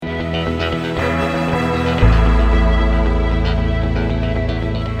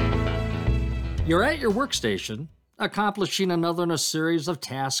You're at your workstation, accomplishing another in a series of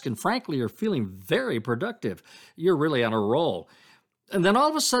tasks, and frankly, you're feeling very productive. You're really on a roll. And then all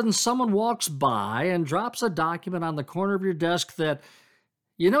of a sudden, someone walks by and drops a document on the corner of your desk that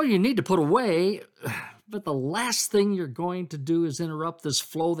you know you need to put away, but the last thing you're going to do is interrupt this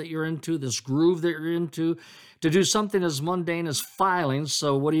flow that you're into, this groove that you're into, to do something as mundane as filing.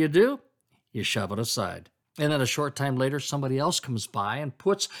 So what do? You shove it aside. And then a short time later, somebody else comes by and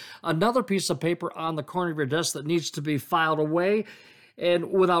puts another piece of paper on the corner of your desk that needs to be filed away.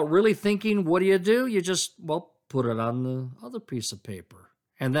 And without really thinking, what do? You just, well, put it on the other piece of paper.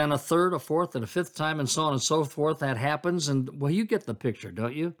 And then a third, a fourth, and a fifth time, and so on and so forth, that happens. And, well, you get the picture,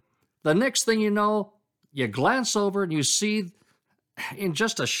 don't you? The next thing you know, you glance over and you see, in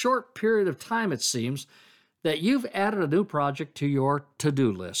just a short period of time, it seems, that you've added a new project to your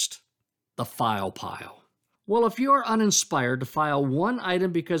to-do list, the file pile. Well, if you're uninspired to file one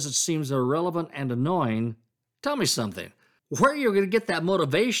item because it seems irrelevant and annoying, tell me something. Where are you going to get that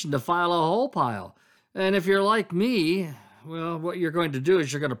motivation to file a whole pile? And if you're like me, well, what you're going to do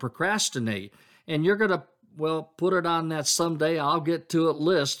is you're going to procrastinate. And you're going to, well, put it on that someday I'll get to it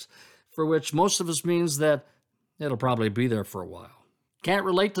list, for which most of us means that it'll probably be there for a while. Can't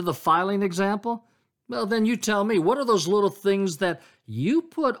relate to the filing example? Well, then you tell me, what are those little things that you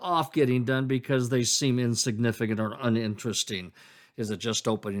put off getting done because they seem insignificant or uninteresting? Is it just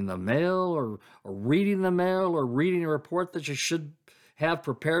opening the mail or reading the mail or reading a report that you should have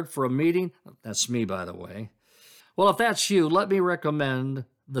prepared for a meeting? That's me, by the way. Well, if that's you, let me recommend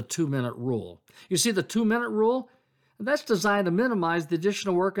the 2-minute rule. You see, the 2-minute rule, that's designed to minimize the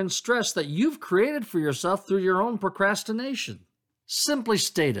additional work and stress that you've created for yourself through your own procrastination. Simply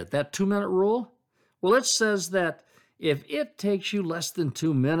stated, that 2-minute rule, well, it says that if it takes you less than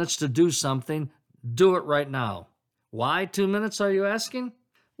 2 minutes to do something, do it right now. Why 2 minutes, are you asking?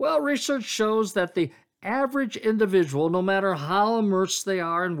 Well, research shows that the average individual, no matter how immersed they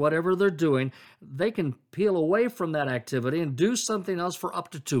are in whatever they're doing, they can peel away from that activity and do something else for up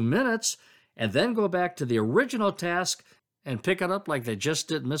to 2 minutes, and then go back to the original task and pick it up like they just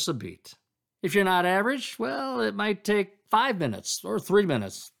didn't miss a beat. If you're not average, well, it might take 5 minutes or 3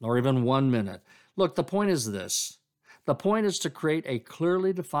 minutes or even 1 minute. Look, the point is this. The point is to create a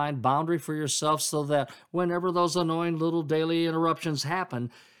clearly defined boundary for yourself so that whenever those annoying little daily interruptions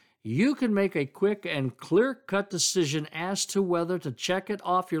happen, you can make a quick and clear-cut decision as to whether to check it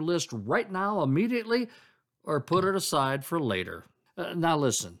off your list right now, immediately, or put it aside for later. Now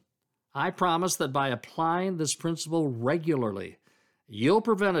listen, I promise that by applying this principle regularly, you'll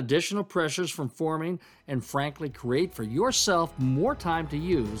prevent additional pressures from forming and frankly create for yourself more time to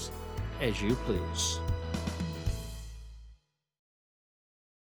use as you please.